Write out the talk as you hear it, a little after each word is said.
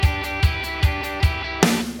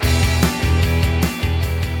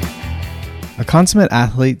Consummate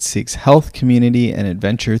Athlete seeks health, community, and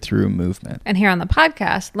adventure through movement. And here on the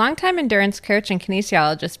podcast, longtime endurance coach and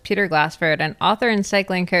kinesiologist Peter Glassford and author and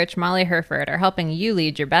cycling coach Molly Herford are helping you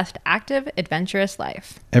lead your best active, adventurous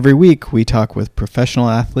life. Every week, we talk with professional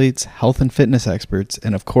athletes, health and fitness experts,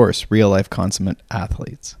 and of course, real-life consummate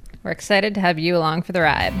athletes. We're excited to have you along for the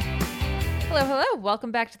ride. Hello.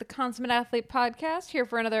 Welcome back to the Consummate Athlete Podcast, here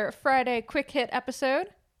for another Friday quick hit episode.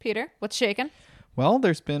 Peter, what's shaking? Well,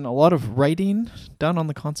 there's been a lot of writing done on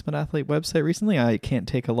the Consummate Athlete website recently. I can't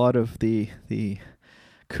take a lot of the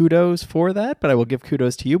kudos for that, but I will give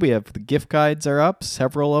kudos to you. We have the gift guides are up,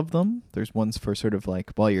 several of them. There's ones for sort of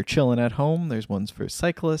like while you're chilling at home. There's ones for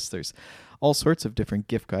cyclists. There's all sorts of different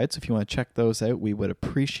gift guides. If you want to check those out, we would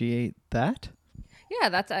appreciate that. Yeah,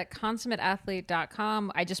 that's at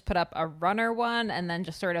consummateathlete.com. I just put up a runner one and then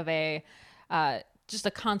just sort of a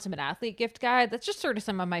consummate athlete gift guide. That's just sort of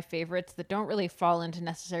some of my favorites that don't really fall into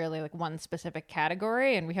necessarily like one specific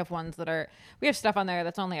category. And we have ones that we have stuff on there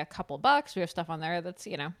that's only a couple bucks. We have stuff on there that's,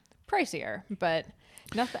 pricier, but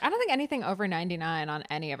nothing. I don't think anything over $99 on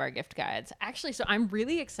any of our gift guides. Actually, so I'm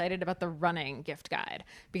really excited about the running gift guide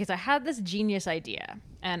because I had this genius idea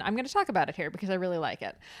and I'm going to talk about it here because I really like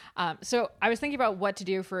it. So I was thinking about what to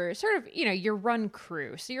do for sort of, your run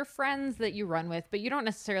crew. So your friends that you run with, but you don't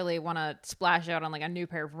necessarily want to splash out on like a new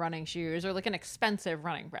pair of running shoes or like an expensive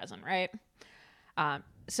running present, right?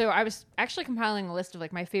 So I was actually compiling a list of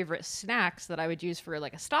like my favorite snacks that I would use for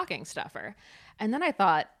like a stocking stuffer. And then I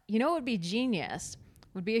thought, what would be genius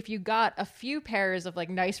would be if you got a few pairs of like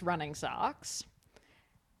nice running socks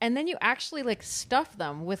and then you actually like stuff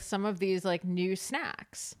them with some of these like new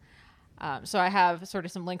snacks. So I have sort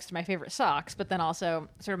of some links to my favorite socks, but then also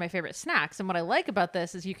sort of my favorite snacks. And what I like about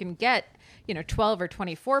this is you can get, 12 or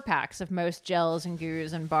 24 packs of most gels and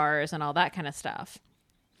goos and bars and all that kind of stuff.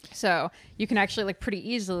 So you can actually like pretty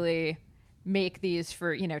easily make these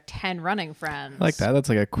for, 10 running friends. I like that. That's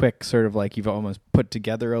like a quick sort of like you've almost put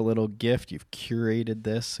together a little gift. You've curated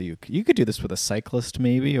this. So you could do this with a cyclist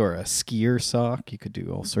maybe or a skier sock. You could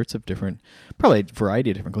do all sorts of different, probably a variety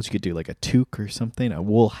of different clothes. You could do like a toque or something, a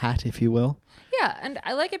wool hat, if you will. Yeah, and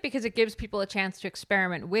I like it because it gives people a chance to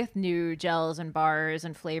experiment with new gels and bars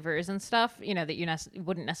and flavors and stuff, that you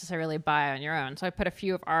wouldn't necessarily buy on your own. So I put a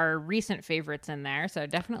few of our recent favorites in there. So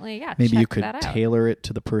definitely, maybe check you could that out. Tailor it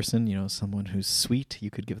to the person, someone who's sweet. You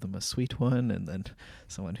could give them a sweet one, and then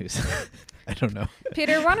someone who's, I don't know.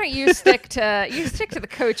 Peter, why don't you stick to the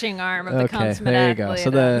coaching arm of the Consummate there you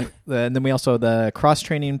Athlete. go. So and then we also, the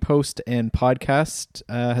cross-training post and podcast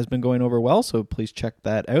has been going over well, so please check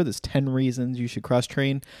that out. There's 10 reasons you should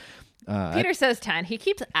cross-train. Peter says 10. He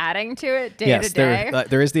keeps adding to it day to day.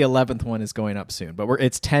 There is the 11th one is going up soon, but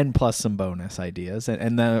it's 10 plus some bonus ideas,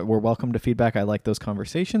 and we're welcome to feedback. I like those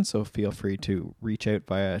conversations, so feel free to reach out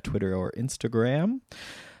via Twitter or Instagram.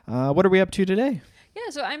 What are we up to today? Yeah,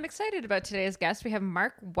 so I'm excited about today's guest. We have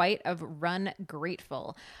Mark White of Run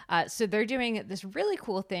Grateful. So they're doing this really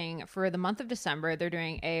cool thing for the month of December. They're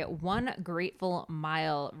doing a 1 Grateful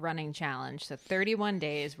Mile running challenge. So 31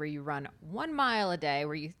 days where you run 1 mile a day,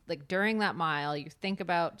 where you, like during that mile, you think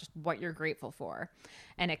about just what you're grateful for.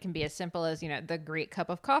 And it can be as simple as, the great cup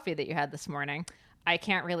of coffee that you had this morning. I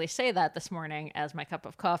can't really say that this morning as my cup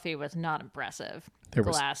of coffee was not impressive. There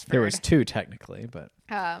was 2 technically, but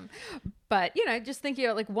just thinking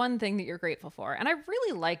about like one thing that you're grateful for. And I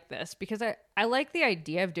really like this because I like the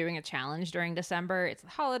idea of doing a challenge during December. It's the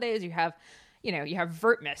holidays. You have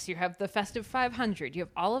Vertmas, you have the Festive 500, you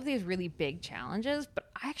have all of these really big challenges,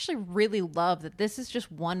 but I actually really love that this is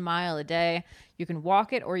just 1 mile a day. You can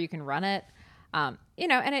walk it or you can run it. And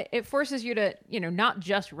it forces you to, not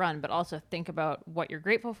just run, but also think about what you're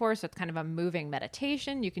grateful for. So it's kind of a moving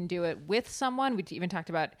meditation. You can do it with someone. We even talked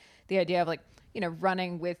about the idea of like,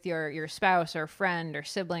 running with your spouse or friend or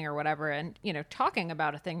sibling or whatever, and, talking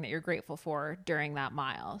about a thing that you're grateful for during that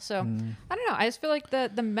mile. So I don't know. I just feel like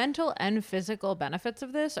the mental and physical benefits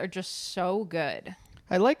of this are just so good.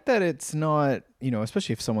 I like that it's not,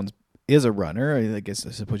 especially if someone's is a runner. I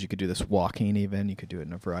suppose you could do this walking even. You could do it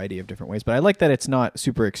in a variety of different ways. But I like that it's not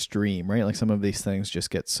super extreme, right? Like some of these things just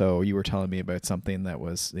get so... You were telling me about something that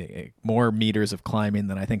was more meters of climbing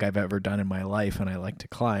than I think I've ever done in my life, and I like to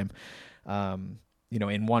climb,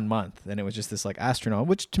 in 1 month. And it was just this like astronaut,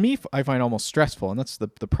 which to me I find almost stressful. And that's the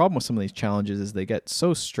problem with some of these challenges is they get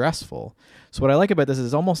so stressful. So what I like about this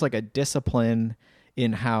is almost like a discipline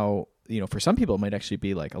in how... for some people, it might actually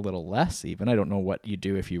be like a little less even. I don't know what you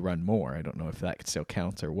do if you run more. I don't know if that still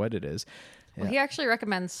counts or what it is. Well, he actually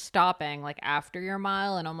recommends stopping like after your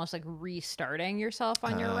mile and almost like restarting yourself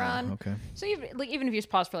on your run. Okay. So even if you just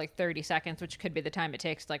pause for like 30 seconds, which could be the time it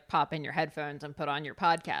takes to like pop in your headphones and put on your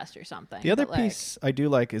podcast or something. The other But, like, piece I do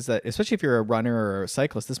like is that, especially if you're a runner or a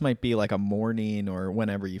cyclist, this might be like a morning or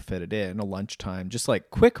whenever you fit it in, a lunchtime, just like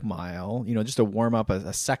quick mile, just to warm up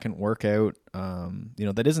a second workout,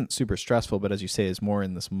 that isn't super stressful, but as you say, is more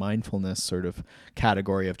in this mindfulness sort of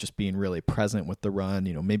category of just being really present with the run,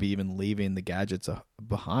 maybe even leaving the gadgets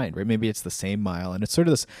behind, right? Maybe it's the same mile, and it's sort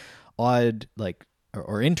of this odd, like,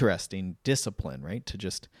 or interesting discipline, right? To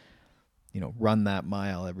just, run that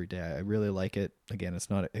mile every day. I really like it. Again, it's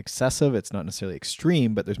not excessive, it's not necessarily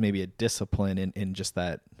extreme, but there's maybe a discipline in just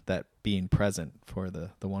that being present for the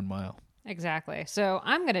 1 mile. Exactly. So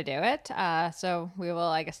I'm going to do it. So we will,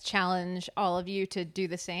 I guess, challenge all of you to do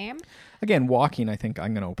the same. Again, walking, I think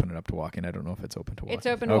I'm going to open it up to walking. I don't know if it's open to walking. It's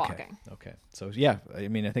open to walking. Okay. So, yeah, I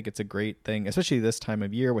mean, I think it's a great thing, especially this time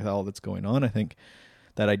of year with all that's going on. I think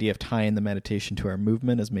that idea of tying the meditation to our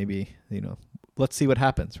movement is maybe, let's see what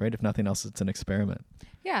happens, right? If nothing else, it's an experiment.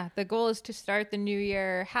 Yeah, the goal is to start the new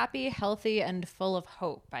year happy, healthy, and full of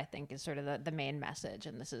hope, I think is sort of the main message.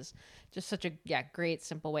 And this is just such a great,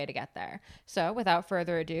 simple way to get there. So without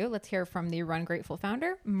further ado, let's hear from the Run Grateful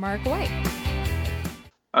founder, Mark White.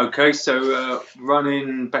 Okay, so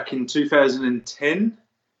running back in 2010,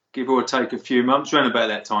 give or take a few months, around about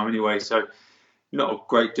that time anyway. So not a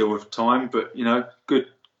great deal of time, but,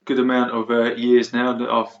 good amount of years now that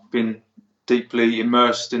I've been deeply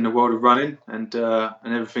immersed in the world of running and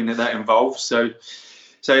everything that involves. So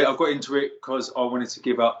I got into it because I wanted to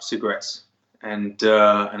give up cigarettes, and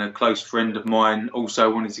a close friend of mine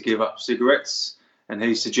also wanted to give up cigarettes, and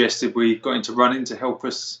he suggested we got into running to help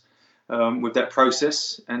us with that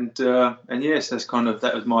process. And yes,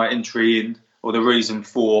 that was my entry in, or the reason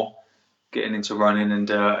for getting into running,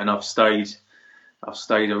 and I've stayed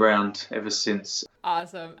around ever since.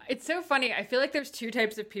 Awesome. It's so funny. I feel like there's two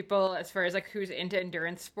types of people as far as like who's into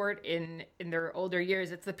endurance sport in their older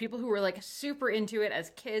years. It's the people who were like super into it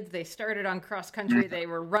as kids. They started on cross country. They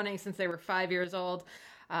were running since they were 5 years old.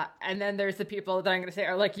 And then there's the people that I'm going to say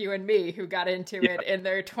are like you and me who got into it in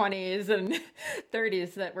their 20s and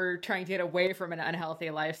 30s that were trying to get away from an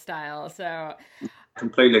unhealthy lifestyle. So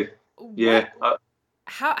completely. Yeah.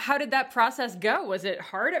 How did that process go? Was it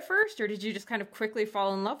hard at first, or did you just kind of quickly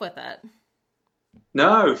fall in love with it?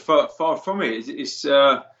 No, far from it. It's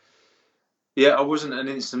I wasn't an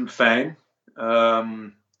instant fan.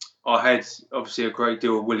 I had obviously a great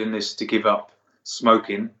deal of willingness to give up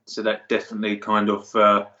smoking, so that definitely kind of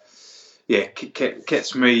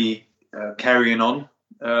kept me carrying on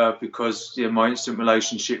because my instant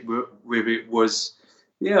relationship with it was.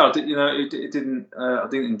 Yeah, I didn't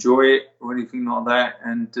enjoy it or anything like that.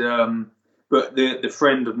 And but the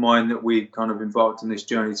friend of mine that we kind of embarked on this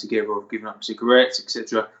journey together of giving up cigarettes,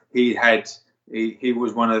 etc. He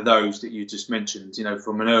was one of those that you just mentioned.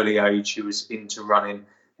 From an early age, he was into running.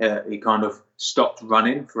 He kind of stopped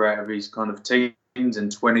running throughout his kind of teens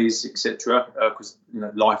and 20s, etc. Because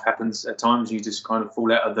life happens at times. You just kind of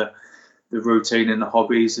fall out of the routine and the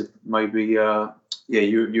hobbies of maybe.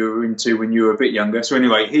 You were into when you were a bit younger. So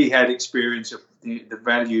anyway, he had experience of the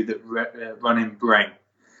value that running bring.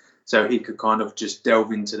 So he could kind of just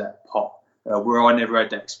delve into that pot, where I never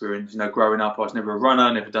had that experience. Growing up, I was never a runner,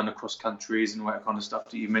 never done the cross countries and all that kind of stuff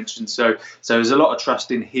that you mentioned. So there's a lot of trust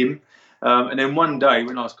in him. And then one day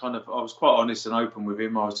when I was quite honest and open with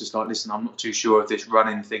him, I was just like, listen, I'm not too sure if this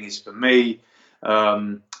running thing is for me.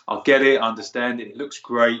 I get it, I understand it, it looks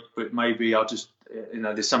great, but maybe I'll just,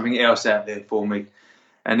 there's something else out there for me.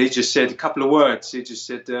 And he just said a couple of words. He just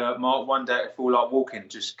said, Mark, one day I feel like walking,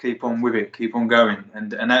 just keep on with it, keep on going.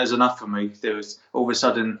 And that was enough for me. There was all of a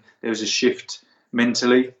sudden, there was a shift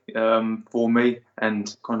mentally for me,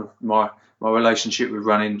 and kind of my relationship with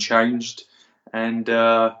running changed. And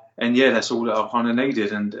that's all that I kind of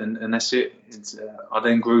needed. And that's it. I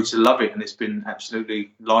then grew to love it, and it's been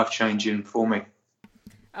absolutely life-changing for me.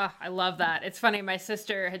 Oh, I love that. It's funny. My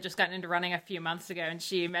sister had just gotten into running a few months ago, and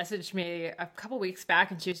she messaged me a couple weeks back,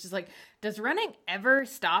 and she was just like, does running ever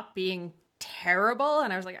stop being terrible?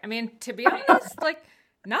 And I was like, I mean, to be honest, like,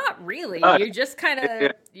 not really. You just kind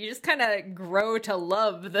of grow to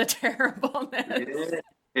love the terribleness.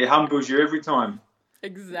 It humbles you every time.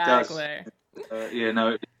 Exactly.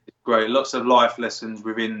 It's great. Lots of life lessons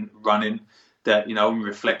within running that, in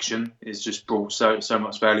reflection is just brought so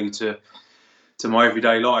much value to my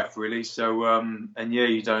everyday life, really. So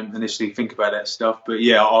you don't initially think about that stuff, but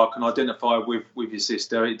I can identify with your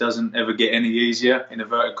sister. It doesn't ever get any easier, in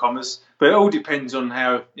inverted commas, but it all depends on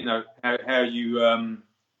how you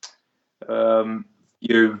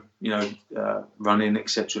running,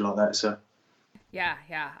 etc. like that. So. Yeah,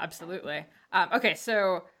 absolutely. Okay,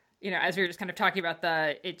 so as we were just kind of talking about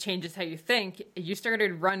it changes how you think. You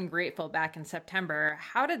started Run Grateful back in September.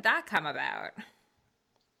 How did that come about?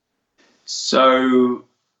 So,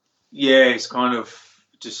 yeah, it's kind of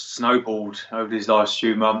just snowballed over these last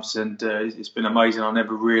few months, and it's been amazing. I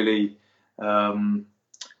never really,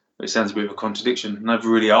 it sounds a bit of a contradiction, never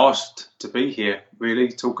really asked to be here, really,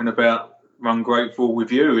 talking about Run Grateful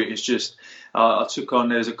with you. It's just, I took on,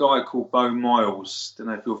 there's a guy called Bo Miles. Don't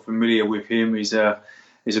know if you're familiar with him. He's a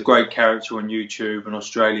great character on YouTube, an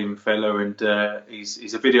Australian fellow, and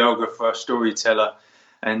he's a videographer, storyteller,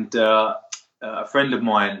 and a friend of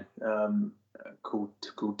mine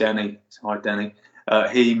called Danny. Hi, Danny.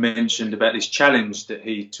 He mentioned about this challenge that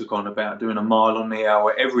he took on about doing a mile on the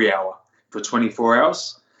hour every hour for 24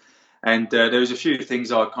 hours. And there was a few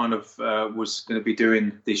things I kind of was going to be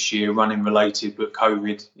doing this year, running related, but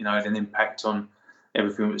COVID, had an impact on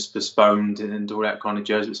everything that was postponed and all that kind of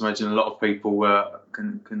jazz, which I imagine a lot of people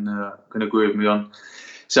can agree with me on.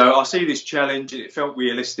 So I see this challenge. It felt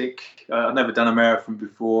realistic. I've never done a marathon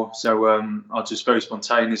before, so I just very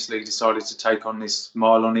spontaneously decided to take on this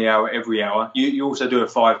mile on the hour every hour. You also do a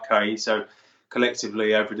 5K, so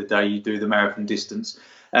collectively over the day you do the marathon distance.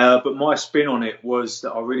 But my spin on it was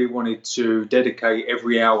that I really wanted to dedicate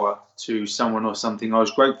every hour to someone or something I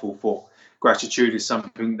was grateful for. Gratitude is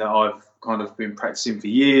something that I've kind of been practicing for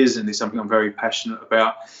years, and it's something I'm very passionate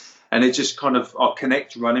about. And it just kind of, I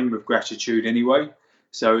connect running with gratitude anyway.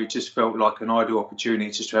 So it just felt like an ideal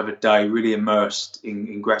opportunity just to have a day really immersed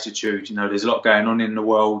in gratitude. There's a lot going on in the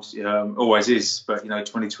world, always is, but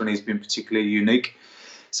 2020 has been particularly unique.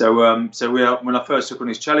 So when I first took on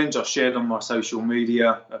this challenge, I shared on my social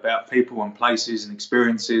media about people and places and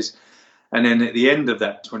experiences. And then at the end of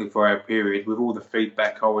that 24-hour period, with all the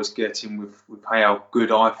feedback I was getting with how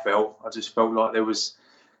good I felt, I just felt like there was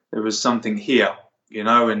something here,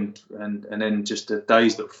 and then just the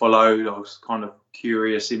days that followed, I was kind of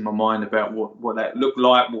curious in my mind about what that looked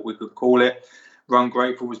like, what we could call it. Run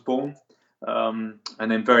Grateful was born. And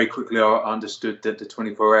then very quickly I understood that the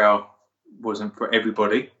 24-hour wasn't for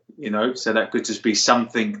everybody, so that could just be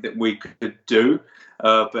something that we could do.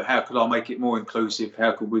 But how could I make it more inclusive?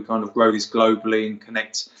 How could we kind of grow this globally and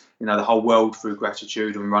connect, the whole world through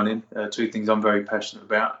gratitude and running? Two things I'm very passionate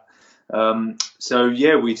about.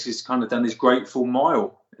 We just kind of done this Grateful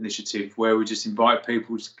Mile initiative where we just invite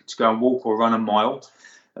people to go and walk or run a mile,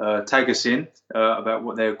 tag us in about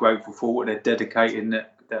what they're grateful for, what they're dedicating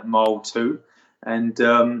that mile to. And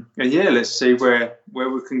let's see where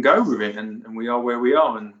we can go with it, and we are where we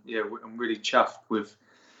are, and I'm really chuffed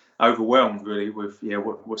overwhelmed really with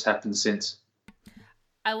what's happened since.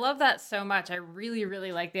 I love that so much. I really,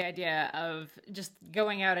 really like the idea of just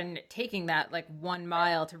going out and taking that 1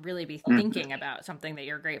 mile to really be thinking about something that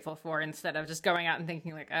you're grateful for, instead of just going out and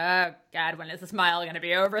thinking oh God, when is this mile going to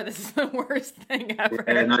be over? This is the worst thing ever.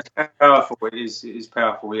 Yeah, no, it's powerful. It is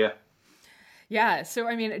powerful. Yeah. Yeah. So,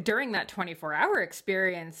 during that 24-hour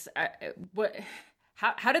experience,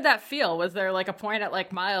 how did that feel? Was there a point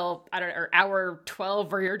at mile, I don't know, or hour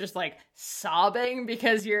 12 where you're just sobbing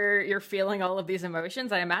because you're feeling all of these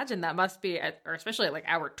emotions? I imagine that must be or especially at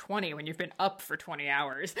hour 20 when you've been up for 20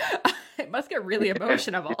 hours. It must get really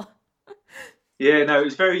emotional. Yeah, no, it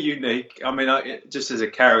was very unique. Just as a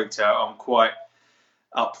character, I'm quite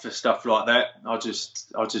up for stuff like that. I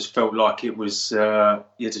just felt like it was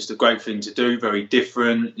just a great thing to do, very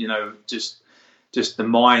different, just the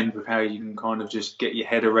mind with how you can kind of just get your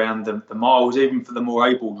head around the miles, even for the more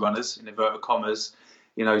able runners, in inverted commas,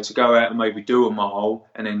 to go out and maybe do a mile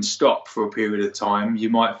and then stop for a period of time. You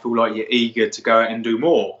might feel like you're eager to go out and do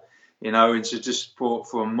more, and so just for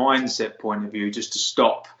a mindset point of view, just to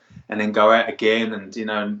stop and then go out again. And,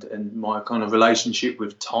 and my kind of relationship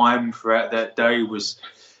with time throughout that day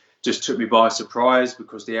just took me by surprise,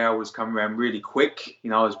 because the hours come around really quick.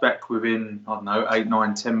 I was back within, 8,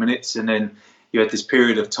 9, 10 minutes. And then you had this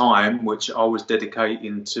period of time which I was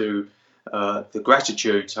dedicating to the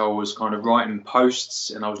gratitude. So I was kind of writing posts,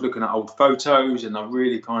 and I was looking at old photos, and I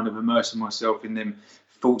really kind of immersing myself in them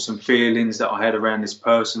thoughts and feelings that I had around this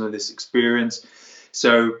person or this experience.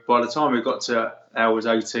 So by the time we got to hours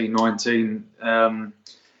 18, 19, I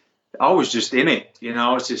was just in it.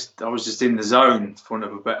 I was just in the zone, for want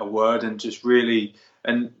of a better word, and just really.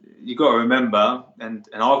 And you got to remember, and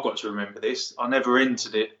I've got to remember this, I never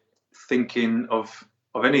entered it thinking of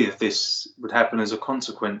any of this would happen as a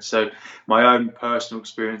consequence. So my own personal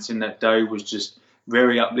experience in that day was just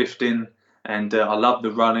very uplifting, and I loved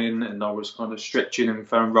the running, and I was kind of stretching and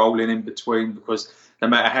foam rolling in between, because no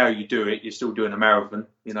matter how you do it, you're still doing a marathon,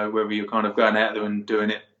 whether you're kind of going out there and doing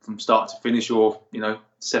it from start to finish, or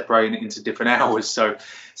separating it into different hours. So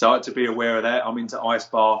I had to be aware of that. I'm into ice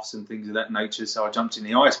baths and things of that nature, so I jumped in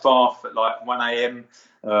the ice bath at like 1 a.m.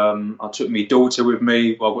 I took my daughter with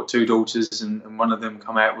me. Well, I've got 2 daughters, and one of them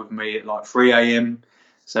come out with me at like 3 a.m.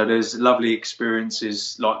 So there's lovely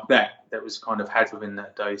experiences like that was kind of had within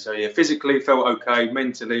that day. So yeah, physically felt okay.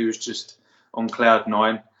 Mentally was just on cloud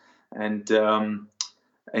 9, and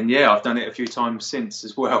yeah, I've done it a few times since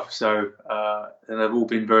as well. So and they've all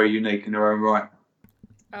been very unique in their own right.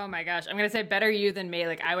 Oh my gosh, I'm going to say better you than me.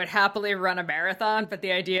 Like, I would happily run a marathon, but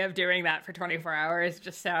the idea of doing that for 24 hours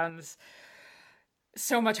just sounds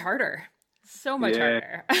so much harder. So much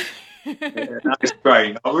harder. Yeah, that's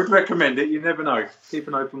great. I would recommend it. You never know. Keep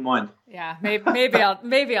an open mind. Yeah,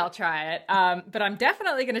 maybe I'll try it. But I'm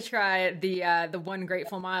definitely going to try the One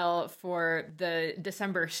Grateful Mile for the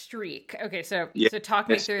December streak. Okay, so talk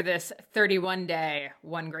me through this 31-day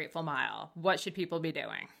One Grateful Mile. What should people be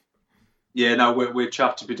doing? Yeah, no, we're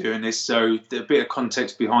chuffed to be doing this. So a bit of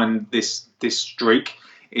context behind this streak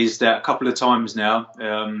is that a couple of times now,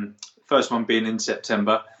 first one being in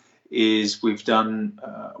September, is we've done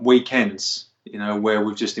weekends, where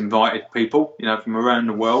we've just invited people, from around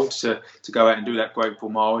the world to go out and do that Grateful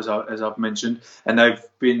Mile, as I've mentioned, and they've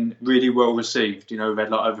been really well received. We've had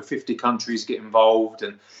like over 50 countries get involved,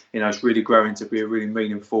 and it's really growing to be a really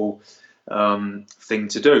meaningful thing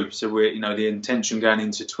to do. So we're, the intention going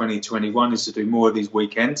into 2021 is to do more of these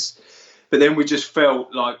weekends. But then we just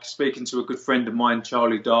felt like speaking to a good friend of mine,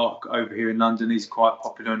 Charlie Dark, over here in London. He's quite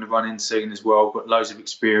popular in the running scene as well, got loads of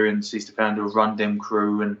experience. He's the founder of Run Dem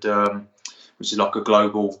Crew, and which is like a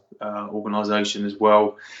global organisation as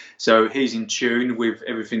well. So he's in tune with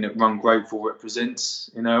everything that Run Grateful represents,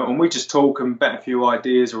 and we just talk and bat a few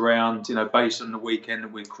ideas around, based on the weekend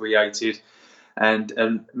that we created.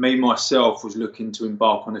 And me, myself, was looking to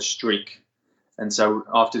embark on a streak. And so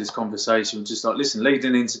after this conversation, we're just like, listen,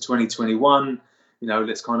 leading into 2021,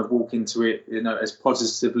 let's kind of walk into it, as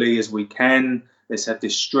positively as we can. Let's have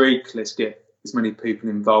this streak. Let's get as many people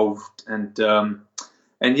involved. And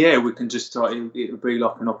yeah, we can just start. It would be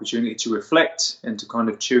like an opportunity to reflect and to kind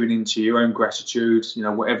of tune into your own gratitude,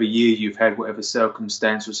 whatever year you've had, whatever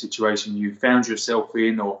circumstance or situation you found yourself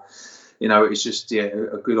in, or, it's just,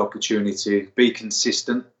 a good opportunity to be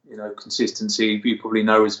consistent. Consistency, you probably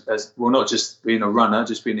know as well, not just being a runner,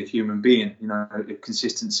 just being a human being.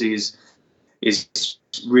 Consistency is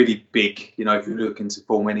really big. If you're looking to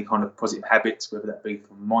form any kind of positive habits, whether that be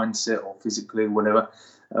from mindset or physically or whatever.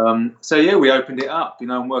 So yeah, we opened it up.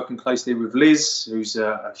 I'm working closely with Liz, who's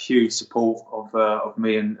a huge support of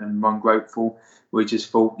me and Run Grateful. We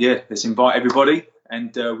just thought, let's invite everybody,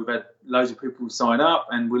 and we've had loads of people sign up,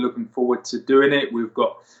 and we're looking forward to doing it. We've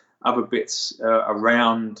got other bits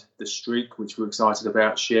around the streak, which we're excited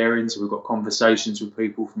about sharing. So we've got conversations with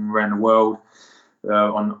people from around the world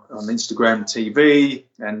on Instagram, TV,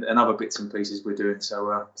 and other bits and pieces we're doing.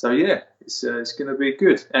 So yeah, it's going to be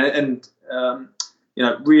good and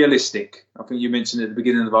realistic. I think you mentioned at the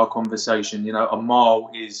beginning of our conversation, a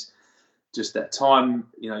mile is just that time,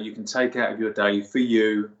 you can take out of your day for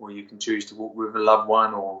you, or you can choose to walk with a loved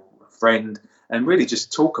one or a friend, and really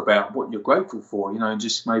just talk about what you're grateful for, and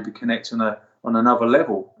just maybe connect on another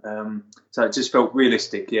level. So it just felt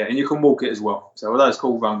realistic, and you can walk it as well. So although it's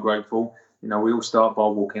called Run Grateful, we all start by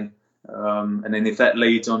walking, and then if that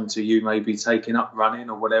leads on to you maybe taking up running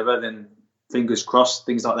or whatever, then fingers crossed,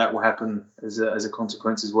 things like that will happen as a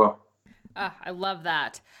consequence as well. I love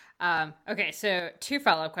that. Okay, so 2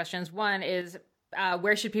 follow-up questions. One is,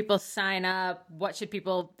 where should people sign up? What should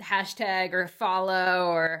people hashtag or follow,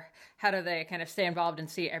 or how do they kind of stay involved and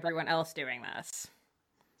see everyone else doing this?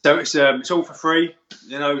 So it's all for free,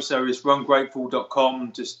 so it's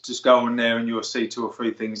rungrateful.com. Just go on there and you'll see 2 or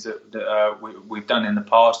 3 things that we've done in the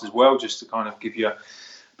past as well, just to kind of give you a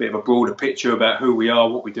bit of a broader picture about who we are,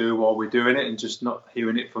 what we do while we're doing it, and just not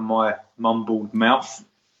hearing it from my mumbled mouth.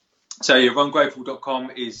 So yeah, rungrateful.com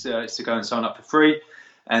is to go and sign up for free.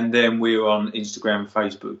 And then we're on Instagram,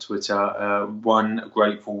 Facebook, Twitter, One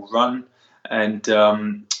Grateful Run. And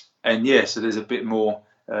yeah, so there's a bit more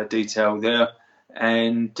detail there.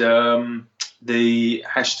 And the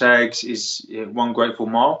hashtags is One Grateful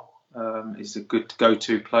Mile is a good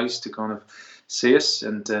go-to place to kind of see us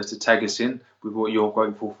and to tag us in with what you're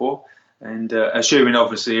grateful for. And assuming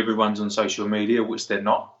obviously everyone's on social media, which they're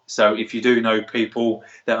not. So if you do know people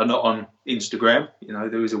that are not on Instagram,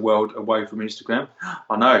 there is a world away from Instagram,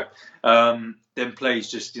 I know, then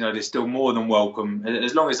please just, they're still more than welcome.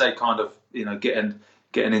 As long as they kind of,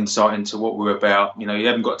 get an insight into what we're about. You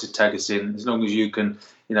haven't got to tag us in. As long as you can,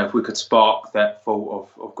 if we could spark that thought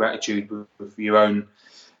of gratitude with your own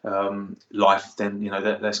life, then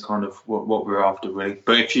that's kind of what we're after, really.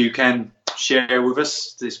 But if you can share with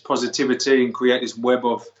us this positivity and create this web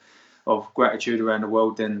of gratitude around the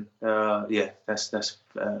world, then that's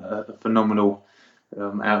a phenomenal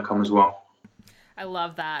outcome as well. I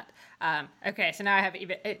love that. Okay, so now I have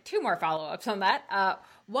even 2 more follow-ups on that.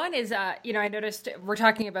 One is, I noticed we're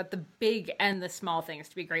talking about the big and the small things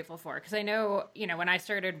to be grateful for. Because I know, when I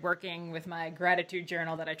started working with my gratitude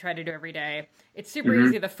journal that I try to do every day, it's super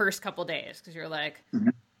easy the first couple days because you're like,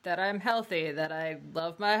 that I'm healthy, that I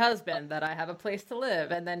love my husband, that I have a place to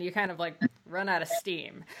live. And then you kind of like run out of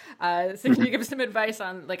steam. So can you give us some advice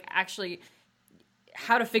on like actually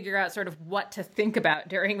how to figure out sort of what to think about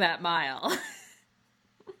during that mile?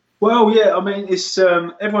 Well, yeah, I mean, it's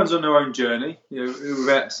everyone's on their own journey,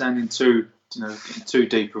 without sounding too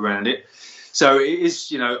deep around it. So it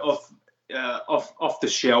is, off the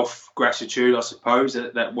shelf gratitude, I suppose.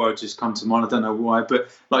 That word just come to mind. I don't know why,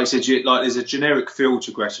 but like I said, there's a generic feel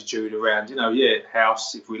to gratitude around,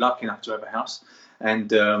 house, if we're lucky enough to have a house,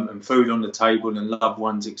 and food on the table and loved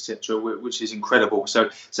ones, etc., which is incredible.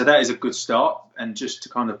 So that is a good start, and just to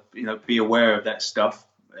kind of be aware of that stuff.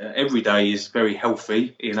 Every day is very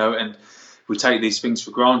healthy, and we take these things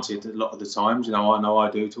for granted a lot of the times. I know I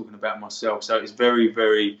do, talking about myself. So it's very,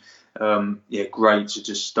 very, great to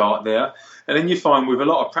just start there. And then you find with a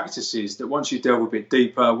lot of practices that once you delve a bit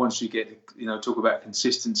deeper, once you get, talk about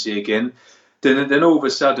consistency again, then all of a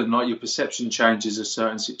sudden, like, your perception changes of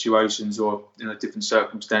certain situations or different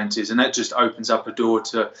circumstances, and that just opens up a door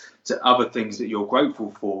to other things that you're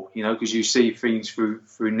grateful for, because you see things through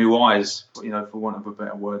new eyes, for want of a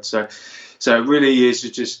better word. So it really is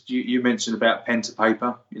just you mentioned about pen to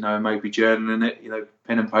paper, maybe journaling it.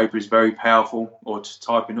 Pen and paper is very powerful, or just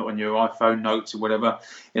typing it on your iPhone notes or whatever.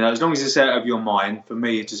 As long as it's out of your mind, for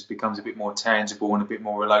me, it just becomes a bit more tangible and a bit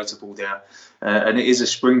more relatable there, and it is a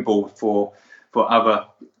springboard for other,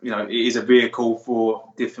 it is a vehicle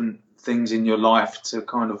for different things in your life to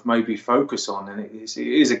kind of maybe focus on. And it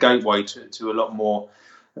is a gateway to a lot more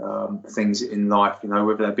things in life,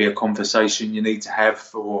 whether that be a conversation you need to have,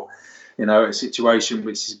 or, a situation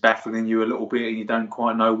which is baffling you a little bit and you don't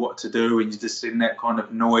quite know what to do, and you're just in that kind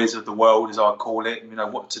of noise of the world, as I call it,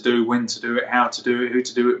 what to do, when to do it, how to do it, who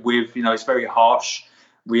to do it with. It's very harsh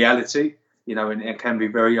reality. And it can be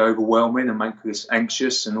very overwhelming and make us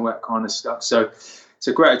anxious and all that kind of stuff. So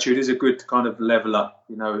gratitude is a good kind of leveler,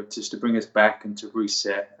 just to bring us back and to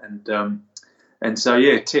reset. And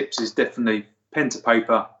so, tips is definitely pen to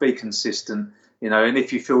paper, be consistent, and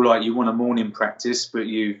if you feel like you want a morning practice, but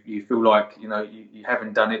you feel like, you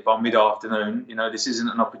haven't done it by mid-afternoon, this isn't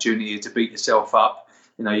an opportunity to beat yourself up.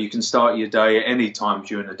 You can start your day at any time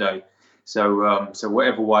during the day. So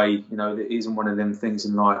whatever way, it isn't one of them things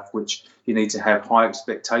in life which you need to have high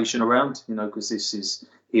expectation around, because this is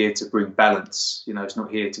here to bring balance. It's not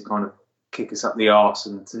here to kind of kick us up the arse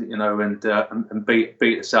and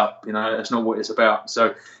beat us up. That's not what it's about.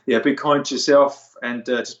 So be kind to yourself and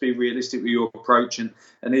just be realistic with your approach. And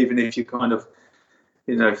even if you're kind of,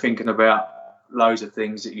 thinking about loads of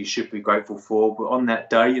things that you should be grateful for, but on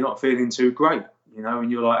that day you're not feeling too great,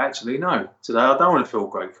 and you're like, actually, no, today I don't want to feel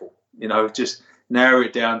grateful. Just narrow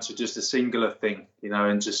it down to just a singular thing,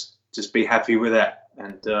 and just be happy with that.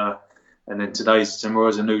 And then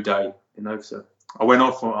tomorrow's a new day, So I went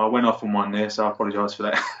off on one there, so I apologise for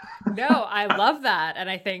that. No, I love that, and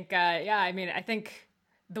I think, I think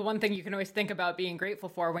the one thing you can always think about being grateful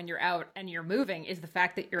for when you're out and you're moving is the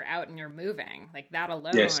fact that you're out and you're moving. Like, that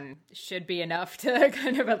alone should be enough to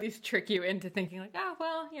kind of at least trick you into thinking like,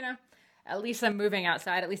 at least I'm moving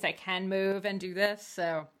outside. At least I can move and do this.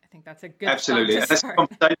 So I think that's a good. Absolutely,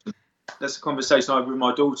 that's a conversation I have with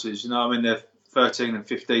my daughters. They're 13 and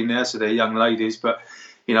 15 now, so they're young ladies. But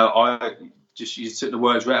I just you took the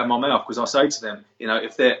words right out of my mouth, because I say to them,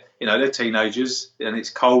 if they're teenagers and it's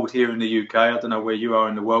cold here in the UK. I don't know where you are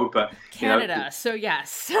in the world, but Canada. So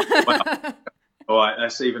yes. All right,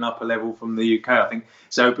 that's even up a level from the UK, I think.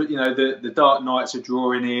 So, but the dark nights are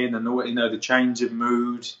drawing in, and all, the change of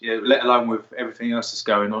mood, let alone with everything else that's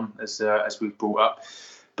going on, as we've brought up.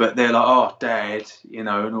 But they're like, oh, Dad, and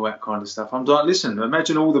all that kind of stuff. I'm like, listen,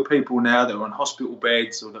 imagine all the people now that are on hospital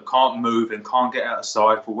beds or that can't move and can't get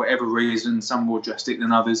outside for whatever reason, some more drastic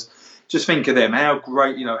than others. Just think of them. How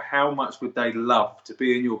great, how much would they love to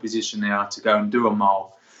be in your position now to go and do a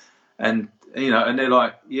mile? And and they're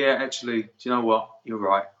like, yeah, actually, do you know what? You're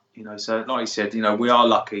right. So like you said, we are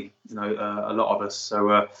lucky, a lot of us.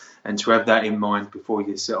 So, and to have that in mind before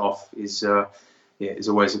you set off is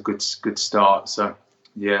always a good start. So,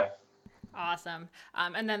 yeah. Awesome.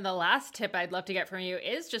 And then the last tip I'd love to get from you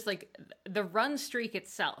is just like the run streak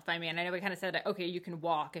itself. I mean, I know we kind of said, okay, you can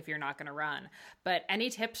walk if you're not going to run, but any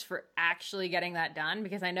tips for actually getting that done?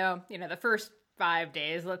 Because I know, the first 5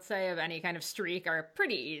 days, let's say, of any kind of streak are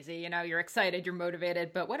pretty easy. You're excited, you're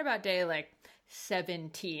motivated, but what about day like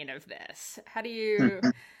 17 of this? How do you,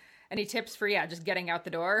 any tips for, just getting out the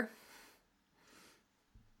door?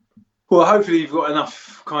 Well, hopefully you've got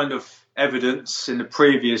enough kind of evidence in the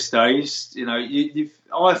previous days.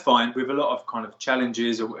 I find with a lot of kind of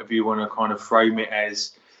challenges, or whatever you want to kind of frame it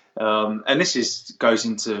as, and this goes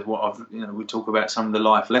into what we talk about some of the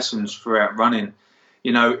life lessons throughout running.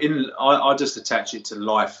 I just attach it to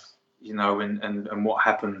life, and what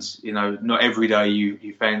happens. Not every day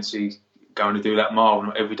you fancy going to do that mile.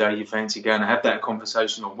 Not every day you fancy going to have that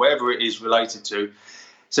conversation or whatever it is related to.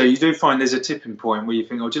 So you do find there's a tipping point where you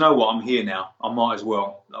think, oh, do you know what? I'm here now. I might as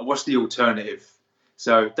well. Like, what's the alternative?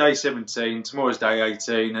 So day 17, tomorrow's day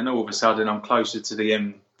 18, and all of a sudden I'm closer to the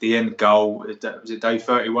end goal. Was it day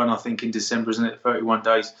 31? I think in December, isn't it? 31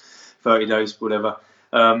 days, 30 days, whatever.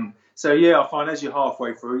 So I find as you're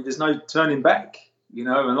halfway through, there's no turning back.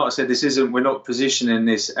 And like I said, we're not positioning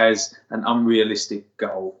this as an unrealistic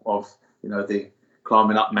goal of the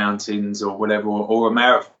climbing up mountains or whatever, or a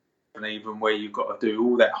marathon. And even where you've got to do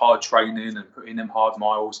all that hard training and put in them hard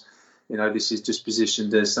miles, this is just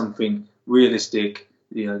positioned as something realistic.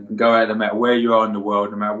 You can go out no matter where you are in the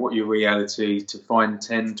world, no matter what your reality, to find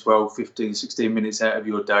 10, 12, 15, 16 minutes out of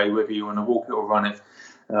your day, whether you want to walk it or run it.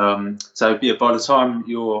 So by the time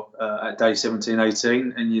you're at day 17,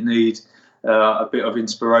 18, and you need a bit of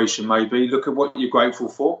inspiration, maybe look at what you're grateful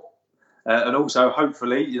for. And also,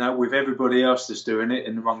 hopefully, with everybody else that's doing it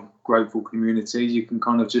in the Run Grateful community, you can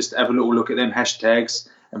kind of just have a little look at them hashtags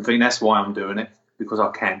and think that's why I'm doing it, because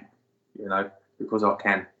I can, because I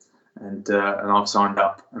can, and I've signed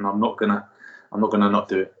up, and I'm not gonna not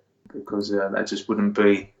do it, because that just wouldn't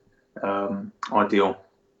be ideal.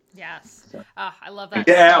 Yes, I love that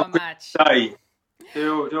so much. Day.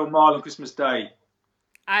 Do a mile on Christmas Day.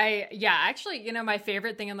 Actually, my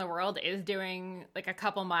favorite thing in the world is doing like a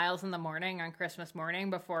couple miles in the morning on Christmas morning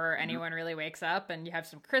before anyone really wakes up, and you have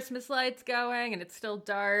some Christmas lights going and it's still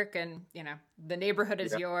dark, and the neighborhood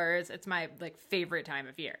is yours. It's my favorite time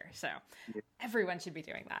of year. So everyone should be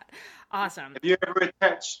doing that. Awesome. Have you ever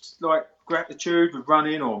attached gratitude with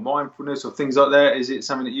running or mindfulness or things like that? Is it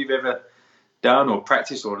something that you've ever done or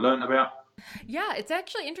practiced or learned about? Yeah, it's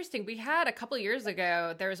actually interesting. We had a couple years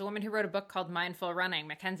ago, there was a woman who wrote a book called Mindful Running,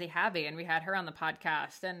 Mackenzie Havey, and we had her on the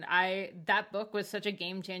podcast. And that book was such a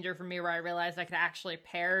game changer for me, where I realized I could actually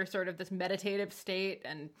pair sort of this meditative state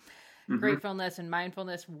and gratefulness and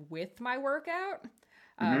mindfulness with my workout,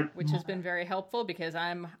 which has been very helpful, because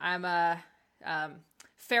I'm a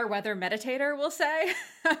fair weather meditator, we'll say.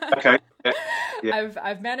 Okay. Yeah.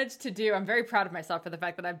 I've managed to do, I'm very proud of myself for the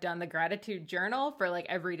fact that I've done the gratitude journal for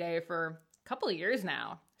every day for a couple of years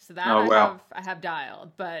now. So that I have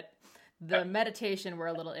dialed, but the meditation we're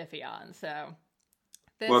a little iffy on. So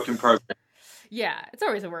work in progress. Yeah, it's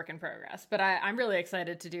always a work in progress, but I'm really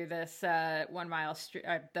excited to do this the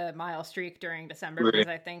mile streak during December, because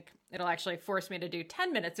I think it'll actually force me to do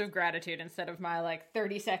 10 minutes of gratitude instead of my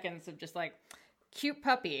 30 seconds of just cute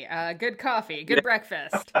puppy, good coffee, good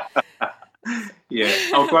breakfast. Yeah,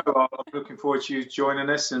 I'm looking forward to you joining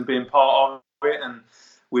us and being part of it, and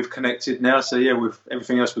we've connected now. So with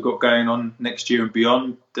everything else we've got going on next year and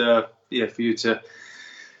beyond, for you to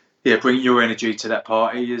bring your energy to that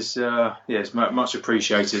party is much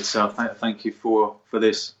appreciated. So thank you for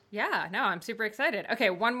this. Yeah, no, I'm super excited. Okay,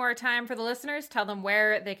 one more time for the listeners, tell them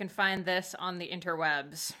where they can find this on the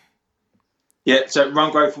interwebs. Yeah, so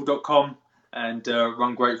rungrateful.com and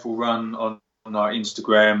Run Grateful Run on our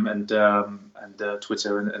Instagram and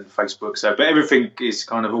Twitter and Facebook. So, but everything is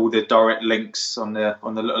kind of all the direct links on the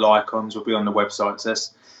little icons will be on the website. So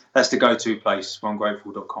that's the go-to place,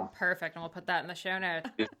 rungrateful.com. Perfect, and we'll put that in the show notes.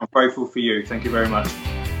 I'm grateful for you. Thank you very much.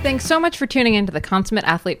 Thanks so much for tuning into the Consummate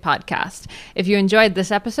Athlete podcast. If you enjoyed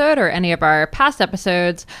this episode or any of our past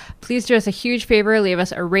episodes, please do us a huge favor, leave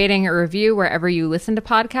us a rating or review wherever you listen to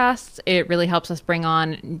podcasts. It really helps us bring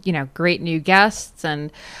on, great new guests.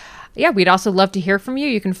 And we'd also love to hear from you.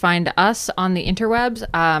 You can find us on the interwebs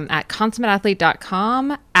at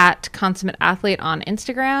consummateathlete.com, at consummateathlete on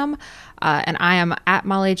Instagram. And I am at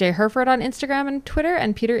Molly J. Herford on Instagram and Twitter,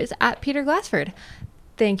 and Peter is at Peter Glassford.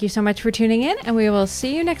 Thank you so much for tuning in, and we will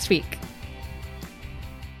see you next week.